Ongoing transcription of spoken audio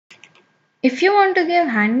If you want to give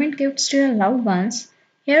handmade gifts to your loved ones,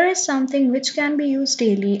 here is something which can be used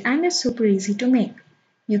daily and is super easy to make.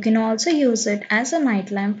 You can also use it as a night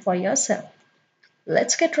lamp for yourself.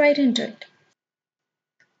 Let's get right into it.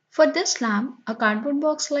 For this lamp, a cardboard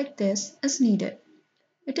box like this is needed.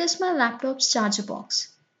 It is my laptop's charger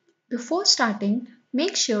box. Before starting,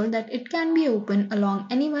 make sure that it can be opened along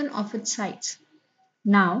any one of its sides.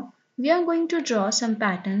 Now, we are going to draw some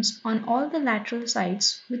patterns on all the lateral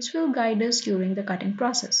sides which will guide us during the cutting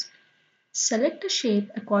process. Select a shape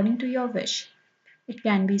according to your wish. It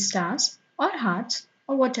can be stars or hearts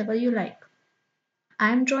or whatever you like.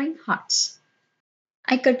 I am drawing hearts.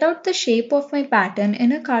 I cut out the shape of my pattern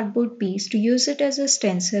in a cardboard piece to use it as a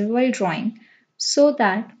stencil while drawing so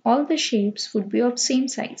that all the shapes would be of same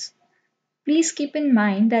size. Please keep in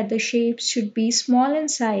mind that the shapes should be small in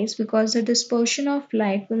size because the dispersion of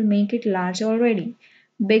light will make it large already.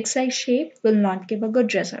 Big size shape will not give a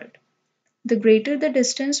good result. The greater the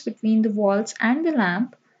distance between the walls and the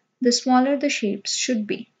lamp, the smaller the shapes should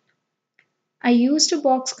be. I used a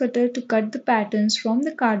box cutter to cut the patterns from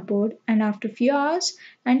the cardboard, and after a few hours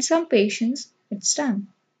and some patience, it's done.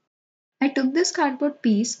 I took this cardboard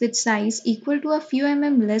piece with size equal to a few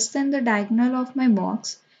less than the diagonal of my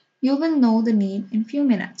box. You will know the need in few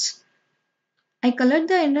minutes. I colored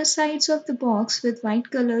the inner sides of the box with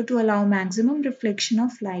white color to allow maximum reflection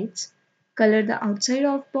of lights. Color the outside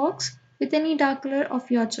of box with any dark color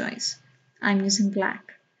of your choice. I'm using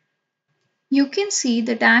black. You can see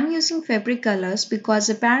that I'm using fabric colors because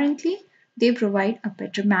apparently they provide a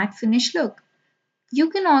better matte finish look. You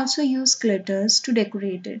can also use glitters to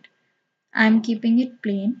decorate it. I'm keeping it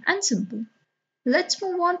plain and simple. Let's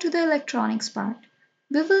move on to the electronics part.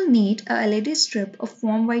 We will need a LED strip of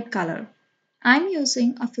warm white color. I'm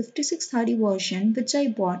using a 5630 version which I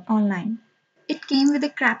bought online. It came with a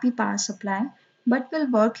crappy power supply but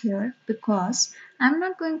will work here because I'm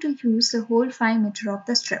not going to use the whole 5 meter of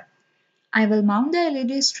the strip. I will mount the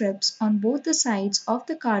LED strips on both the sides of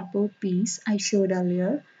the cardboard piece I showed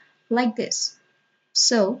earlier like this.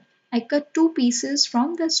 So I cut two pieces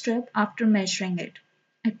from the strip after measuring it.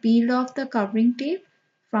 I peeled off the covering tape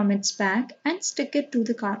from its back and stick it to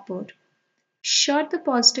the cardboard. Short the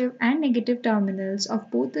positive and negative terminals of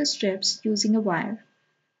both the strips using a wire.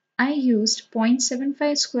 I used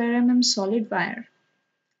 0.75 square solid wire.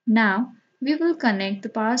 Now we will connect the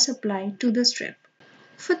power supply to the strip.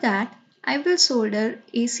 For that, I will solder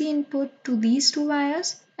AC input to these two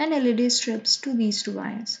wires and LED strips to these two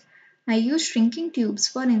wires. I use shrinking tubes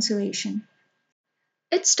for insulation.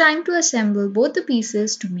 It's time to assemble both the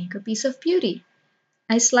pieces to make a piece of beauty.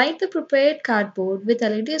 I slide the prepared cardboard with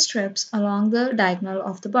LED strips along the diagonal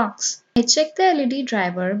of the box. I check the LED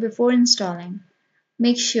driver before installing.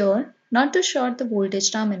 Make sure not to short the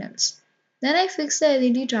voltage terminals. Then I fix the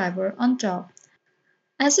LED driver on top.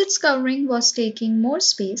 As its covering was taking more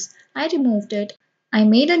space, I removed it. I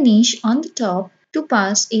made a niche on the top to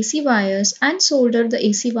pass AC wires and soldered the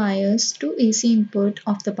AC wires to AC input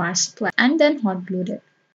of the power supply and then hot glued it.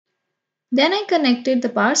 Then I connected the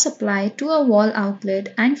power supply to a wall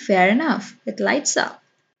outlet and fair enough, it lights up.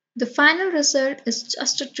 The final result is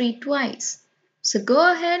just a treat to eyes. So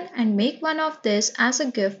go ahead and make one of this as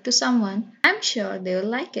a gift to someone. I'm sure they will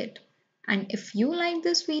like it. And if you like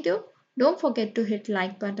this video, don't forget to hit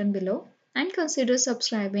like button below and consider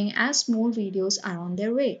subscribing as more videos are on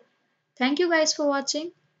their way. Thank you guys for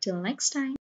watching. Till next time.